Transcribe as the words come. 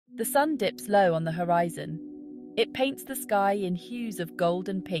The sun dips low on the horizon. It paints the sky in hues of gold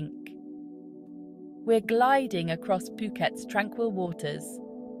and pink. We're gliding across Phuket's tranquil waters.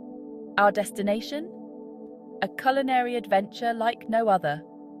 Our destination? A culinary adventure like no other.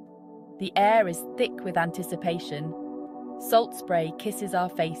 The air is thick with anticipation. Salt spray kisses our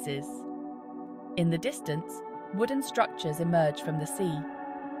faces. In the distance, wooden structures emerge from the sea.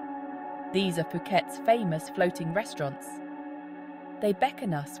 These are Phuket's famous floating restaurants. They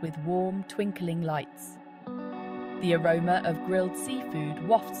beckon us with warm, twinkling lights. The aroma of grilled seafood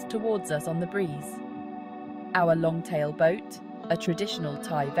wafts towards us on the breeze. Our longtail boat, a traditional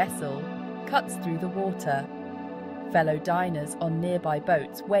Thai vessel, cuts through the water. Fellow diners on nearby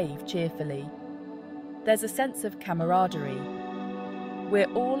boats wave cheerfully. There's a sense of camaraderie.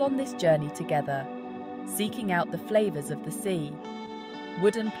 We're all on this journey together, seeking out the flavours of the sea.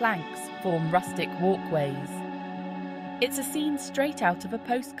 Wooden planks form rustic walkways. It's a scene straight out of a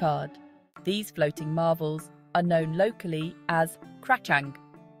postcard. These floating marvels are known locally as krachang.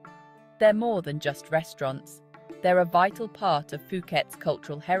 They're more than just restaurants. They're a vital part of Phuket's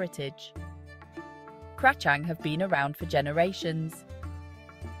cultural heritage. Krachang have been around for generations.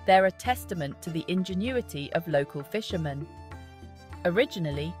 They're a testament to the ingenuity of local fishermen.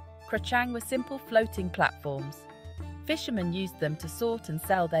 Originally, krachang were simple floating platforms. Fishermen used them to sort and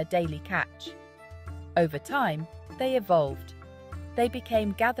sell their daily catch. Over time, they evolved. They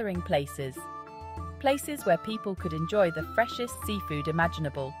became gathering places where people could enjoy the freshest seafood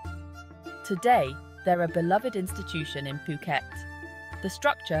imaginable. Today, they're a beloved institution in Phuket. The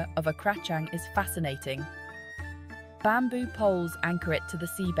structure of a krachang is fascinating. Bamboo poles anchor it to the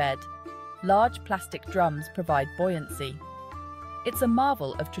seabed. Large plastic drums provide buoyancy. It's a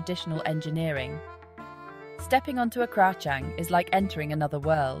marvel of traditional engineering. Stepping onto a krachang is like entering another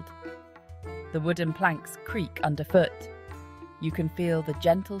world. The wooden planks creak underfoot. You can feel the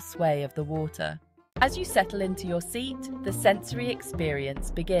gentle sway of the water. As you settle into your seat, the sensory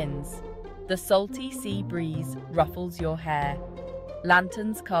experience begins. The salty sea breeze ruffles your hair.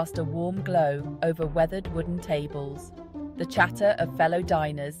 Lanterns cast a warm glow over weathered wooden tables. The chatter of fellow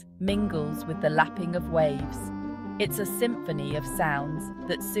diners mingles with the lapping of waves. It's a symphony of sounds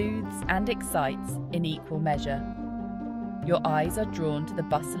that soothes and excites in equal measure. Your eyes are drawn to the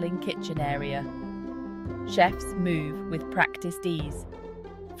bustling kitchen area. Chefs move with practiced ease.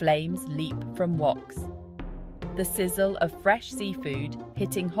 Flames leap from woks. The sizzle of fresh seafood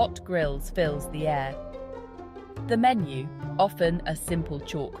hitting hot grills fills the air. The menu, often a simple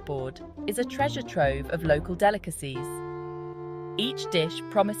chalkboard, is a treasure trove of local delicacies. Each dish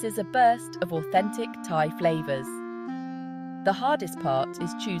promises a burst of authentic Thai flavours. The hardest part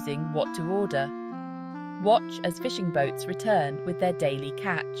is choosing what to order. Watch as fishing boats return with their daily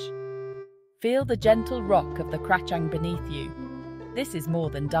catch. Feel the gentle rock of the krachang beneath you. This is more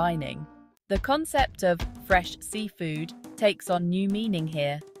than dining. The concept of fresh seafood takes on new meaning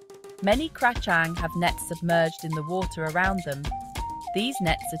here. Many krachang have nets submerged in the water around them. These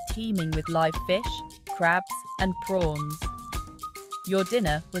nets are teeming with live fish, crabs, and prawns. Your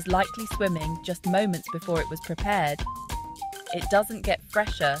dinner was likely swimming just moments before it was prepared. It doesn't get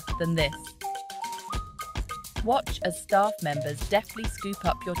fresher than this. Watch as staff members deftly scoop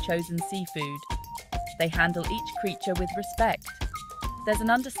up your chosen seafood. They handle each creature with respect. There's an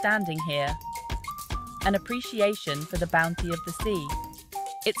understanding here, an appreciation for the bounty of the sea.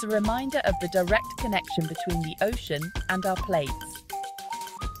 It's a reminder of the direct connection between the ocean and our plates.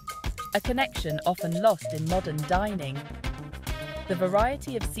 A connection often lost in modern dining. The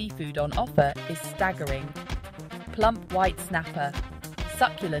variety of seafood on offer is staggering. Plump white snapper,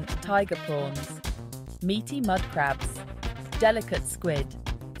 succulent tiger prawns, meaty mud crabs, delicate squid.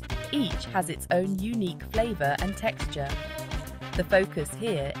 Each has its own unique flavour and texture. The focus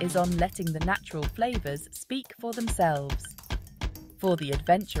here is on letting the natural flavours speak for themselves. For the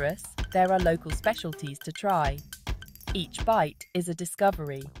adventurous, there are local specialties to try. Each bite is a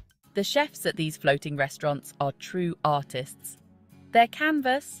discovery. The chefs at these floating restaurants are true artists. Their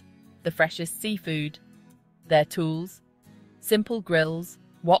canvas, the freshest seafood. Their tools, simple grills,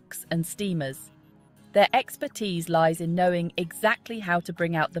 woks and steamers. Their expertise lies in knowing exactly how to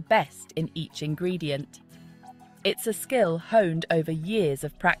bring out the best in each ingredient. It's a skill honed over years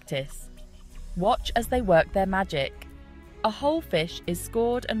of practice. Watch as they work their magic. A whole fish is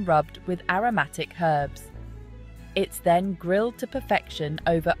scored and rubbed with aromatic herbs. It's then grilled to perfection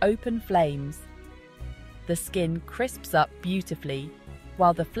over open flames. The skin crisps up beautifully,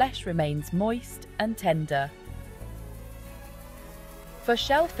 while the flesh remains moist and tender. For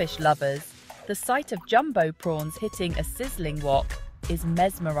shellfish lovers, the sight of jumbo prawns hitting a sizzling wok is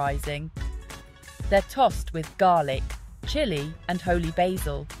mesmerizing. They're tossed with garlic, chili, and holy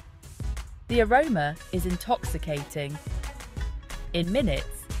basil. The aroma is intoxicating. In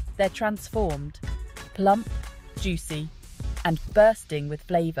minutes, they're transformed, plump, juicy, and bursting with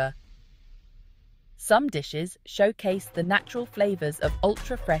flavour. Some dishes showcase the natural flavours of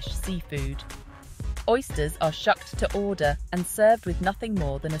ultra-fresh seafood. Oysters are shucked to order and served with nothing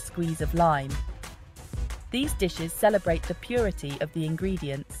more than a squeeze of lime. These dishes celebrate the purity of the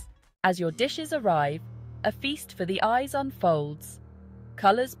ingredients. As your dishes arrive, a feast for the eyes unfolds.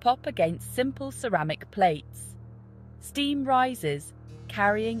 Colours pop against simple ceramic plates. Steam rises,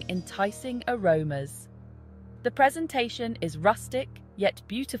 carrying enticing aromas. The presentation is rustic yet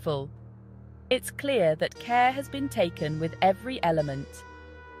beautiful. It's clear that care has been taken with every element.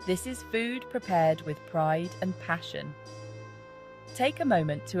 This is food prepared with pride and passion. Take a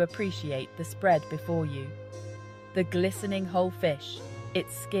moment to appreciate the spread before you. The glistening whole fish,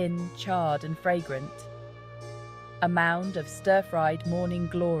 its skin charred and fragrant. A mound of stir-fried morning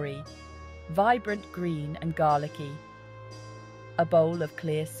glory, vibrant green and garlicky. A bowl of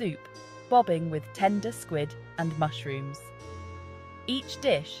clear soup, bobbing with tender squid and mushrooms. Each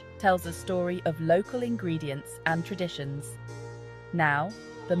dish tells a story of local ingredients and traditions. Now,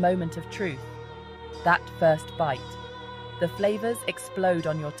 the moment of truth. That first bite. The flavours explode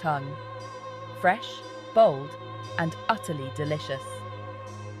on your tongue. Fresh, bold, and utterly delicious.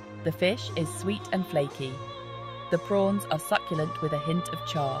 The fish is sweet and flaky. The prawns are succulent with a hint of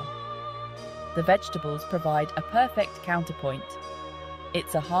char. The vegetables provide a perfect counterpoint.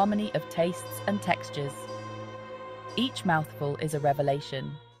 It's a harmony of tastes and textures. Each mouthful is a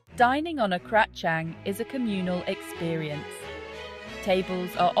revelation. Dining on a krachang is a communal experience.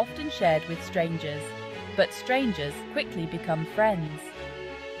 Tables are often shared with strangers, but strangers quickly become friends.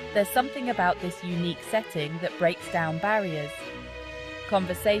 There's something about this unique setting that breaks down barriers.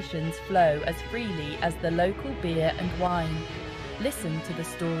 Conversations flow as freely as the local beer and wine. Listen to the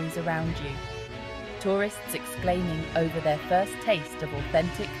stories around you. Tourists exclaiming over their first taste of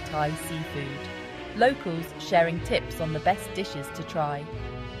authentic Thai seafood. Locals sharing tips on the best dishes to try.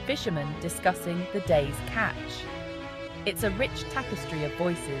 Fishermen discussing the day's catch. It's a rich tapestry of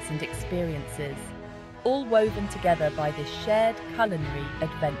voices and experiences, all woven together by this shared culinary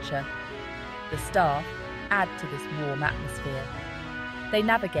adventure. The staff add to this warm atmosphere. They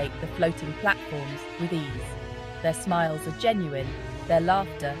navigate the floating platforms with ease. Their smiles are genuine, their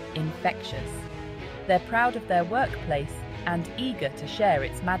laughter infectious. They're proud of their workplace and eager to share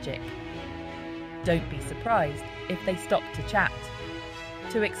its magic. Don't be surprised if they stop to chat,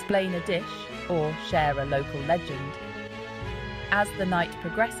 to explain a dish or share a local legend. As the night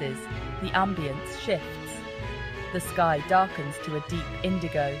progresses, the ambience shifts. The sky darkens to a deep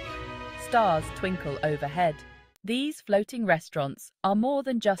indigo. Stars twinkle overhead. These floating restaurants are more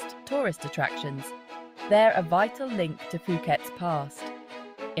than just tourist attractions. They're a vital link to Phuket's past.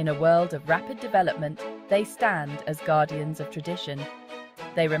 In a world of rapid development, they stand as guardians of tradition.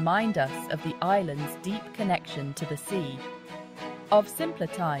 They remind us of the island's deep connection to the sea, of simpler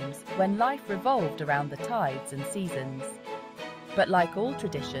times when life revolved around the tides and seasons. But like all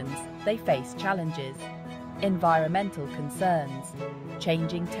traditions, they face challenges, environmental concerns,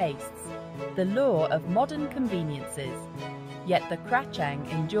 changing tastes, the lure of modern conveniences. Yet the krachang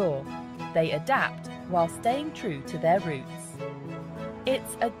endure. They adapt while staying true to their roots.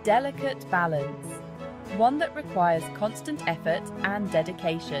 It's a delicate balance, one that requires constant effort and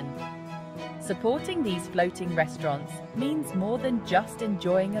dedication. Supporting these floating restaurants means more than just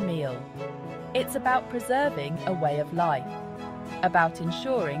enjoying a meal. It's about preserving a way of life, about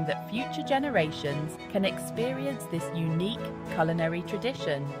ensuring that future generations can experience this unique culinary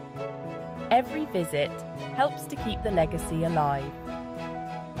tradition. Every visit helps to keep the legacy alive,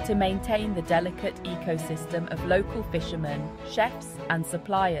 to maintain the delicate ecosystem of local fishermen, chefs and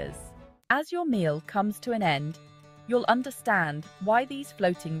suppliers. As your meal comes to an end, you'll understand why these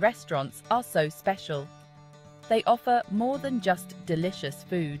floating restaurants are so special. They offer more than just delicious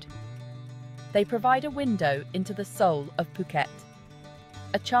food. They provide a window into the soul of Phuket,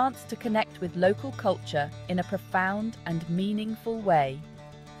 a chance to connect with local culture in a profound and meaningful way.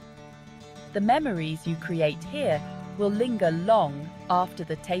 The memories you create here will linger long after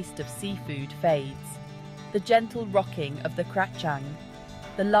the taste of seafood fades. The gentle rocking of the krachang,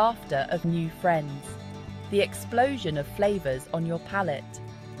 the laughter of new friends, the explosion of flavours on your palate.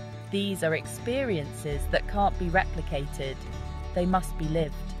 These are experiences that can't be replicated. They must be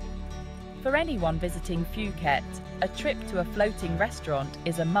lived. For anyone visiting Phuket, a trip to a floating restaurant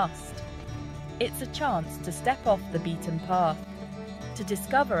is a must. It's a chance to step off the beaten path, to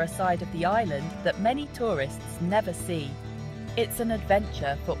discover a side of the island that many tourists never see. It's an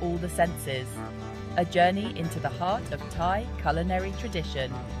adventure for all the senses, a journey into the heart of Thai culinary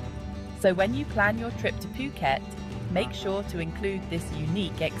tradition. So when you plan your trip to Phuket, make sure to include this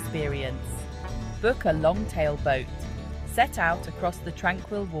unique experience. Book a long-tail boat. Set out across the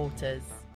tranquil waters.